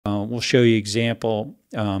we'll show you example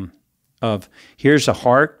of here's a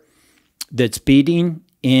heart that's beating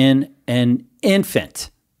in an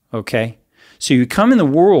infant, okay? So you come in the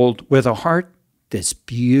world with a heart that's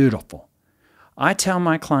beautiful. I tell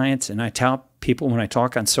my clients and I tell people when I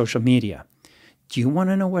talk on social media, do you want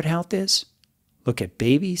to know what health is? Look at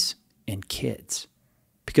babies and kids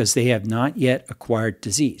because they have not yet acquired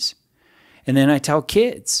disease. And then I tell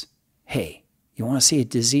kids, hey, you want to see a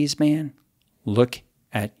diseased man? Look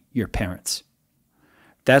at your parents.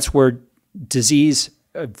 That's where disease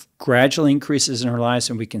gradually increases in our lives,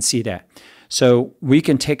 and we can see that. So we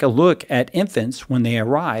can take a look at infants when they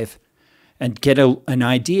arrive and get an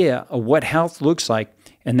idea of what health looks like,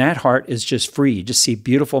 and that heart is just free. You just see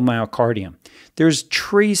beautiful myocardium. There's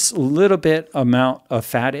trace little bit amount of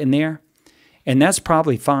fat in there, and that's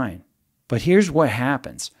probably fine. But here's what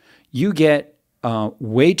happens. You get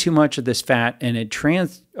way too much of this fat, and it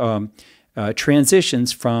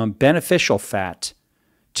transitions from beneficial fat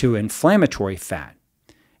to inflammatory fat.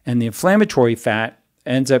 And the inflammatory fat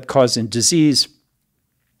ends up causing disease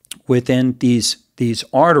within these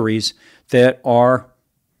arteries that are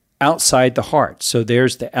outside the heart. So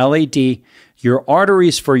there's the LAD. Your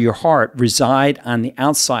arteries for your heart reside on the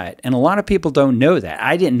outside. And a lot of people don't know that.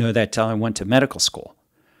 I didn't know that till I went to medical school.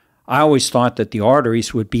 I always thought that the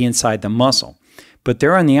arteries would be inside the muscle. But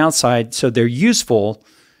they're on the outside, so they're useful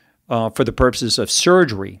for the purposes of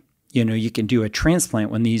surgery. You know, you can do a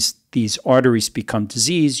transplant when these arteries become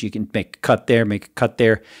diseased. You can make a cut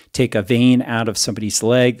there, take a vein out of somebody's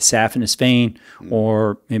leg, saphenous vein,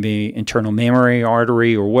 or maybe internal mammary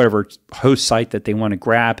artery or whatever host site that they want to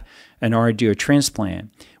grab in order to do a transplant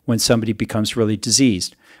when somebody becomes really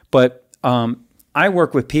diseased. But I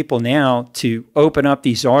work with people now to open up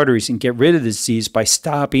these arteries and get rid of the disease by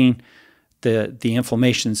stopping the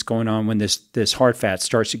inflammation that's going on when this heart fat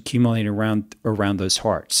starts accumulating around those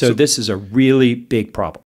hearts. So this is a really big problem.